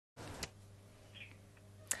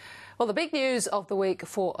Well, the big news of the week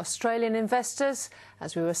for Australian investors,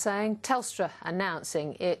 as we were saying, Telstra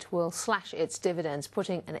announcing it will slash its dividends,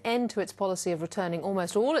 putting an end to its policy of returning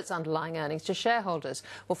almost all its underlying earnings to shareholders.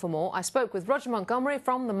 Well, for more, I spoke with Roger Montgomery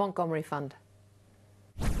from the Montgomery Fund.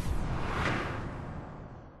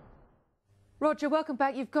 Roger, welcome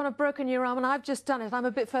back. You've gone and broken your arm, and I've just done it. I'm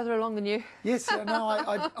a bit further along than you. Yes,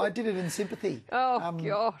 no, I did it in sympathy. Oh,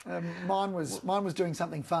 God. Mine was doing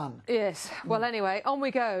something fun. Yes. Well, anyway, on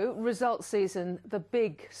we go. Results season. The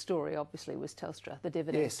big story, obviously, was Telstra, the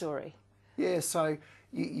dividend story. Yeah, so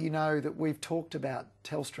you know that we've talked about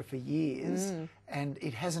Telstra for years, and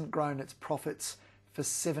it hasn't grown its profits for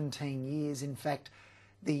 17 years. In fact,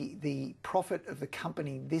 the profit of the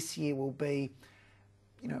company this year will be,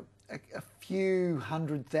 you know, a few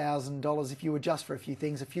 $100,000, if you adjust for a few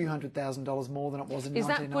things, a few $100,000 more than it was in 1999. Is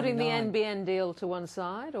that putting the NBN deal to one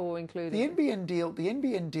side or including the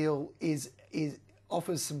NBN deal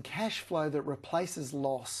offers some cash flow that replaces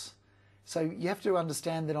loss. So you have to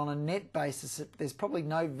understand that on a net basis, there's probably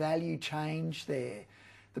no value change there.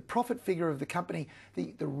 The profit figure of the company,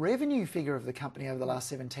 the revenue figure of the company over the last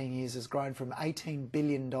 17 years has grown from $18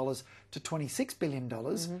 billion to $26 billion,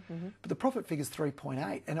 but the profit figure is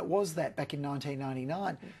 3.8, and it was that back in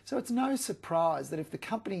 1999. So it's no surprise that if the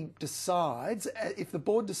company decides, if the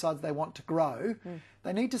board decides they want to grow,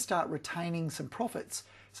 they need to start retaining some profits.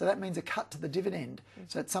 So that means a cut to the dividend.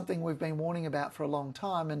 So it's something we've been warning about for a long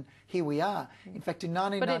time, and here we are. In fact, in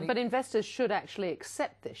 1990... But investors should actually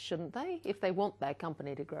accept this, shouldn't they, if they want their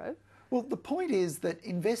company to grow? Well, the point is that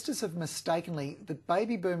investors have mistakenly, the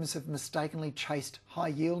baby boomers have mistakenly chased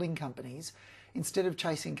high-yielding companies instead of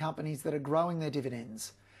chasing companies that are growing their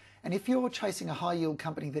dividends. And if you're chasing a high-yield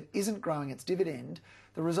company that isn't growing its dividend,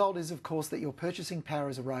 the result is, of course, that your purchasing power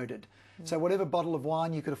is eroded. So whatever bottle of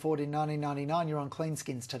wine you could afford in 1999, you're on clean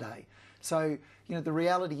skins today. So, you know, the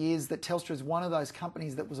reality is that Telstra is one of those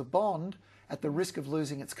companies that was a bond at the risk of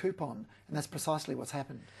losing its coupon, and that's precisely what's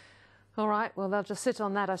happened. All right, well, they'll just sit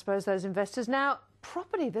on that, I suppose, those investors. Now,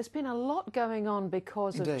 property, there's been a lot going on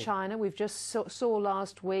because of China. We've just saw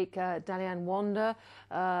last week Dalian Wanda.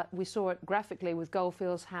 We saw it graphically with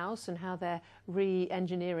Goldfields House and how they're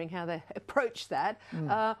re-engineering, how they approach that.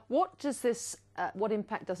 What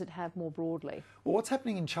impact does it have more broadly? Well, what's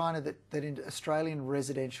happening in China that Australian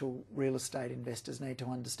residential real estate investors need to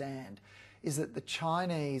understand is that the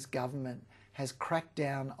Chinese government has cracked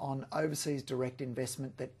down on overseas direct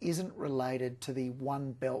investment that isn't related to the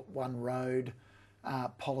One Belt, One Road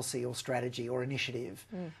policy or strategy or initiative.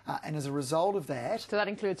 And as a result of that... So that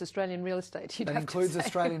includes Australian real estate, That includes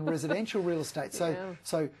Australian residential real estate.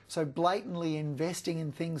 So blatantly investing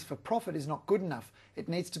in things for profit is not good enough. It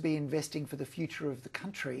needs to be investing for the future of the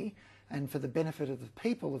country and for the benefit of the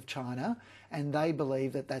people of China, and they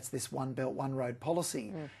believe that that's this One Belt, One Road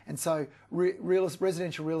policy. And so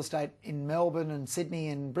residential real estate in Melbourne and Sydney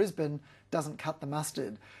and Brisbane doesn't cut the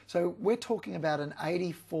mustard. So we're talking about an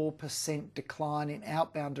 84% decline in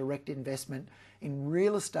outbound direct investment in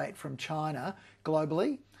real estate from China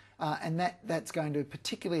globally, and that's going to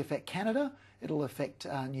particularly affect Canada, it'll affect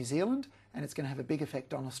New Zealand, and it's going to have a big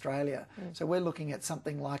effect on Australia. So we're looking at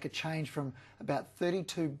something like a change from about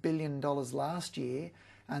 $32 billion last year,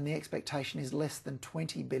 and the expectation is less than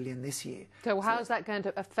 $20 billion this year. So how is that going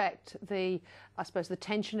to affect the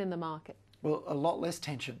tension in the market? Well, a lot less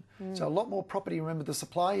tension. So a lot more property. Remember, the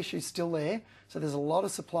supply issue is still there. So there's a lot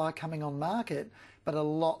of supply coming on market, but a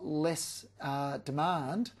lot less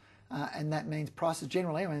demand. And that means prices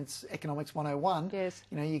generally, I mean, it's economics 101. Yes.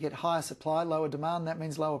 You know, you get higher supply, lower demand, that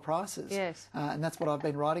means lower prices. Yes. And that's what I've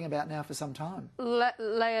been writing about now for some time.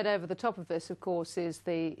 Layered over the top of this, of course, is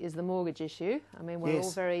the mortgage issue. I mean, we're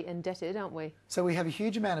all very indebted, aren't we? So we have a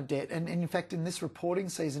huge amount of debt. And in fact, in this reporting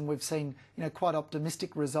season, we've seen, you know, quite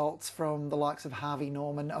optimistic results from the likes of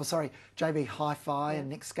JB Hi-Fi and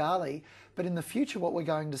Nick Scali. But in the future, what we're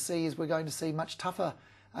going to see is much tougher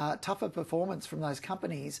performance from those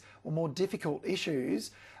companies, or more difficult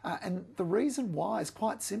issues. And the reason why is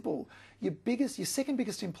quite simple. Your second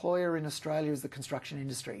biggest employer in Australia is the construction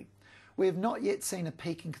industry. We have not yet seen a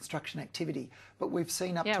peak in construction activity, but we've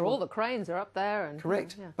seen up to... Yeah, all the cranes are up there. And,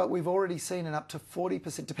 correct, but we've already seen an up to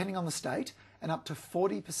 40%, depending on the state, an up to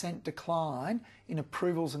 40% decline in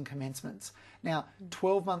approvals and commencements. Now,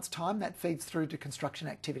 12 months' time, that feeds through to construction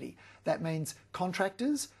activity. That means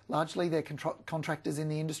contractors, largely they're contractors in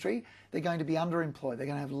the industry, they're going to be underemployed, they're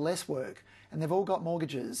going to have less work, and they've all got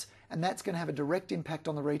mortgages, and that's going to have a direct impact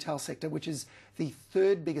on the retail sector, which is the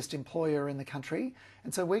third biggest employer in the country.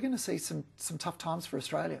 And so we're going to see some tough times for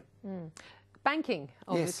Australia. Banking,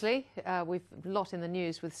 obviously. Yes. We've a lot in the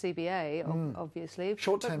news with CBA, obviously.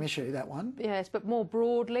 Short-term issue, that one. Yes, but more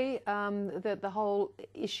broadly, the whole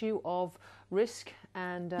issue of risk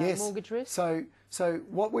and mortgage risk. So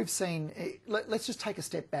what we've seen, let's just take a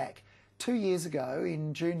step back. 2 years ago,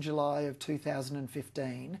 in June, July of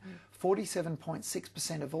 2015,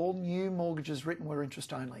 47.6% of all new mortgages written were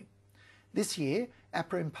interest only. This year,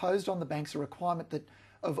 APRA imposed on the banks a requirement that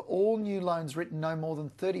of all new loans written, no more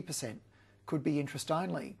than 30% could be interest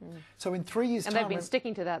only. So in 3 years' time... And they've been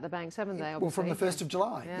sticking to that, the banks, haven't they? Well, from the 1st of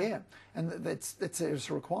July, yeah. And that's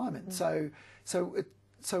a requirement.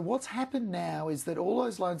 So what's happened now is that all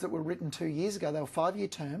those loans that were written 2 years ago, they were 5-year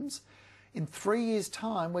terms. In 3 years'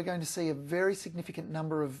 time, we're going to see a very significant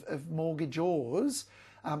number of mortgagors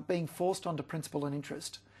being forced onto principal and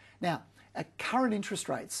interest. Now, at current interest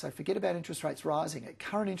rates, so forget about interest rates rising, at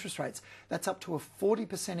current interest rates, that's up to a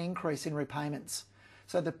 40% increase in repayments.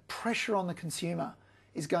 So the pressure on the consumer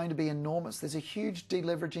is going to be enormous. There's a huge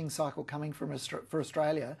deleveraging cycle coming for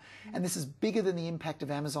Australia, and this is bigger than the impact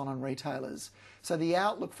of Amazon on retailers. So the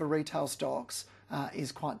outlook for retail stocks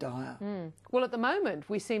is quite dire. Well, at the moment,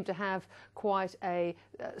 we seem to have quite a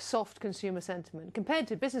soft consumer sentiment. Compared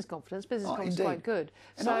to business confidence, is quite good.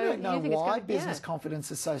 And so I don't know why business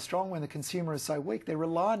confidence is so strong when the consumer is so weak. They're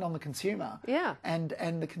reliant on the consumer. Yeah.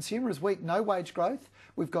 And the consumer is weak. No wage growth.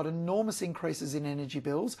 We've got enormous increases in energy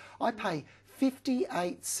bills. I pay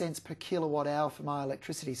 58 cents per kilowatt hour for my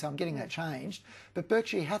electricity, so I'm getting that changed. But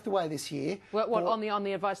Berkshire Hathaway this year... What on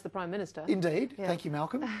the advice of the Prime Minister? Indeed. Yeah. Thank you,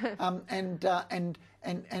 Malcolm. And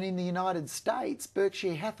in the United States,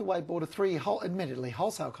 Berkshire Hathaway bought a 3-year, admittedly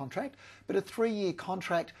wholesale contract, but a 3-year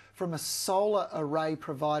contract from a solar array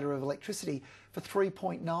provider of electricity for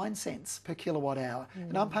 3.9 cents per kilowatt hour,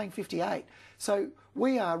 and I'm paying 58. So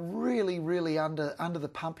we are really, really under the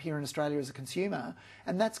pump here in Australia as a consumer,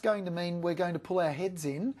 and that's going to mean we're going to pull our heads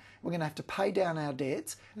in, we're going to have to pay down our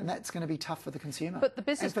debts, and that's going to be tough for the consumer. But the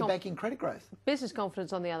business and for banking credit growth. Business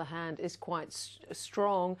confidence, on the other hand, is quite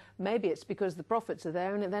strong. Maybe it's because the profits are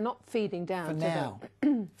there and they're not feeding down. For now.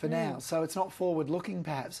 For now. So it's not forward-looking,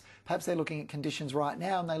 perhaps. Perhaps they're looking at conditions right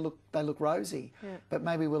now and they look rosy. Yeah. But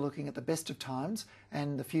maybe we're looking at the best of times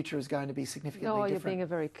and the future is going to be significantly different. Oh, you're being a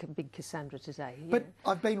very big Cassandra today. But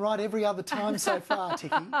I've been right every other time so far,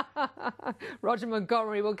 Ticky. Roger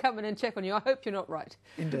Montgomery will come in and check on you. I hope you're not right.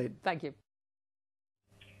 Indeed. Thank you.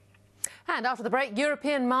 And after the break,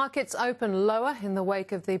 European markets open lower in the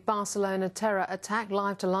wake of the Barcelona terror attack.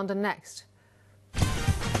 Live to London next.